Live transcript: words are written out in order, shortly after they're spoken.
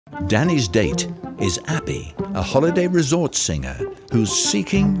Danny's date is Abbie, a holiday resort singer who's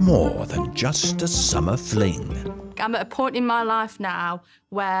seeking more than just a summer fling. I'm at a point in my life now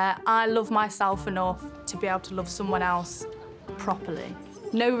where I love myself enough to be able to love someone else properly.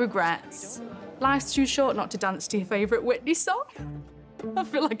 No regrets. Life's too short not to dance to your favourite Whitney song. I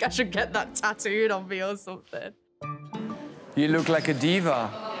feel like I should get that tattooed on me or something. You look like a diva.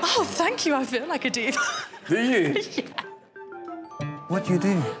 Oh, thank you. I feel like a diva. Do you? Yeah. What do you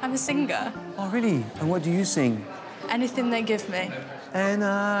do? I'm a singer. Oh, really? And what do you sing? Anything they give me. And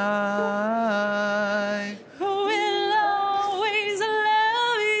I will always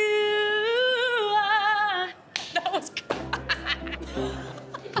love you. That was good.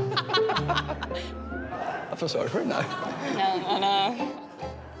 I feel sorry for him now. No.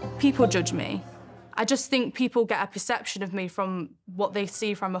 People judge me. I just think people get a perception of me from what they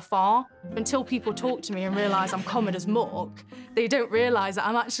see from afar. Until people talk to me and realise I'm common as muck, they don't realise that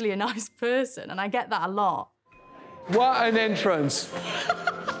I'm actually a nice person, and I get that a lot. What an entrance.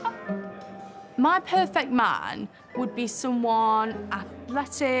 My perfect man would be someone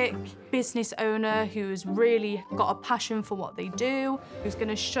athletic, business owner who's really got a passion for what they do, who's going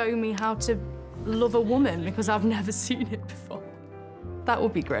to show me how to love a woman because I've never seen it before. That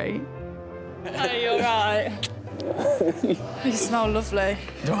would be great. Are you all right? You smell lovely.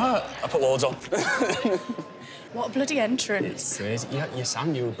 Do I? I put loads on. What a bloody entrance. It's crazy. You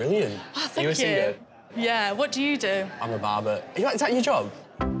sang, you were brilliant. Oh, thank you. A singer? Yeah, what do you do? I'm a barber. Is that your job?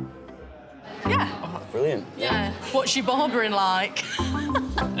 Yeah. Oh, that's brilliant. Yeah. What's your barbering like?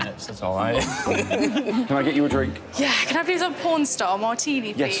 It's all right. Can I get you a drink? Yeah, can I please have a porn star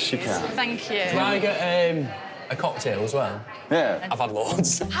martini, please? Yes, you can. Thank you. Can I get a cocktail as well? Yeah. I've had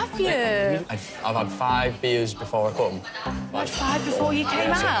loads. Have you? I've had 5 beers before I come. What, 5 before you came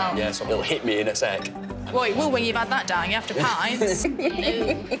out? Yeah, so it'll hit me in a sec. Well, it will when you've had that down. You have to pints.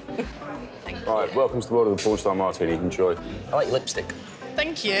 Right, welcome to the world of the porn star martini. Enjoy. I like lipstick.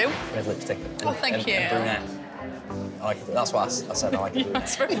 Thank you. Red lipstick. Oh, thank you. And brunette. I like it. That's what I said. I like it.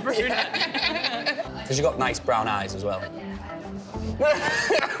 That's very brunette. Because you've got nice brown eyes as well.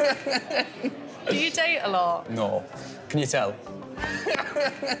 Do you date a lot? No. Can you tell?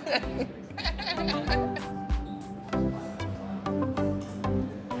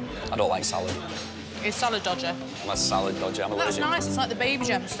 I don't like salad. You're a salad dodger. I'm a salad dodger. I'm That's allergic. nice. It's like the baby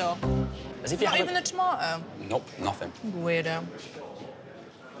gem stuff. As if you Not haven't... even the tomato? Nope, nothing. Weirdo.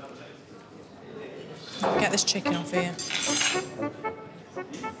 Get this chicken off here.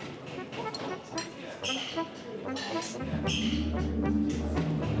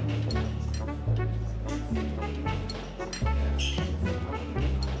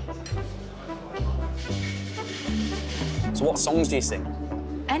 So what songs do you sing?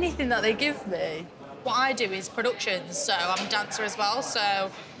 Anything that they give me. What I do is productions, so I'm a dancer as well,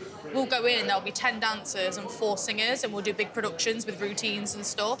 so we'll go in and there'll be 10 dancers and 4 singers, and we'll do big productions with routines and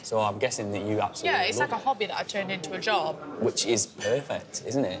stuff. So I'm guessing that you absolutely Yeah, it's love like a hobby that I turned into a job. Which is perfect,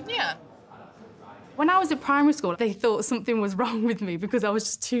 isn't it? Yeah. When I was at primary school, they thought something was wrong with me because I was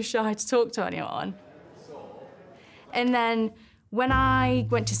just too shy to talk to anyone. And then when I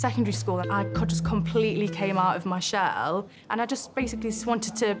went to secondary school, I just completely came out of my shell, and I just basically just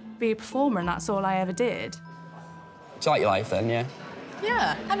wanted to be a performer, and that's all I ever did. Do you like your life then, yeah?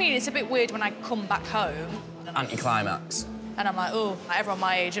 Yeah. I mean, it's a bit weird when I come back home. Anticlimax. And I'm like, oh, everyone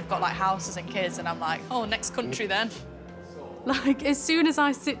my age have got, like, houses and kids, and I'm like, oh, next country then. Like, as soon as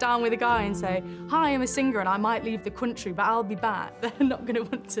I sit down with a guy and say, hi, I'm a singer and I might leave the country, but I'll be back, they're not going to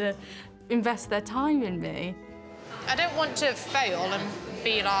want to invest their time in me. I don't want to fail and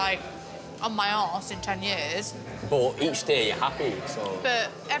be, like, on my arse in 10 years. But each day you're happy, so... But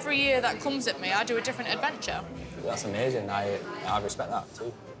every year that comes at me, I do a different adventure. That's amazing. I respect that,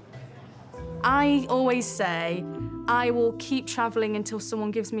 too. I always say, I will keep travelling until someone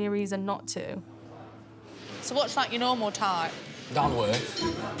gives me a reason not to. So what's, like, your normal type? Down to earth.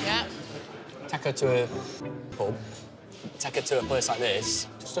 Yeah. Take her to a pub. Take her to a place like this.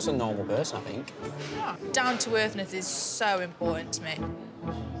 Just a normal person, I think. Yeah. Down-to-earthness is so important to me.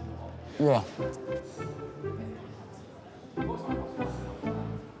 Yeah.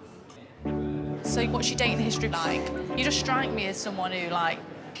 So what's your dating history like? You just strike me as someone who, like...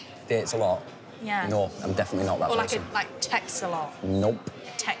 Dates a lot? Yeah. No, I'm definitely not that or person. Or like texts a lot? Nope.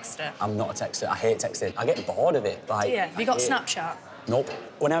 Texter? I'm not a texter. I hate texting. I get bored of it. Like, Yeah. Have you got Snapchat? Nope.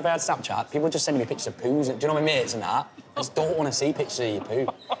 Whenever I had Snapchat, people just send me pictures of poos. Do you know my mates and that? I just don't want to see pictures of your poo.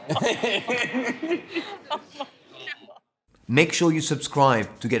 Make sure you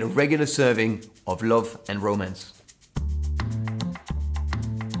subscribe to get a regular serving of love and romance.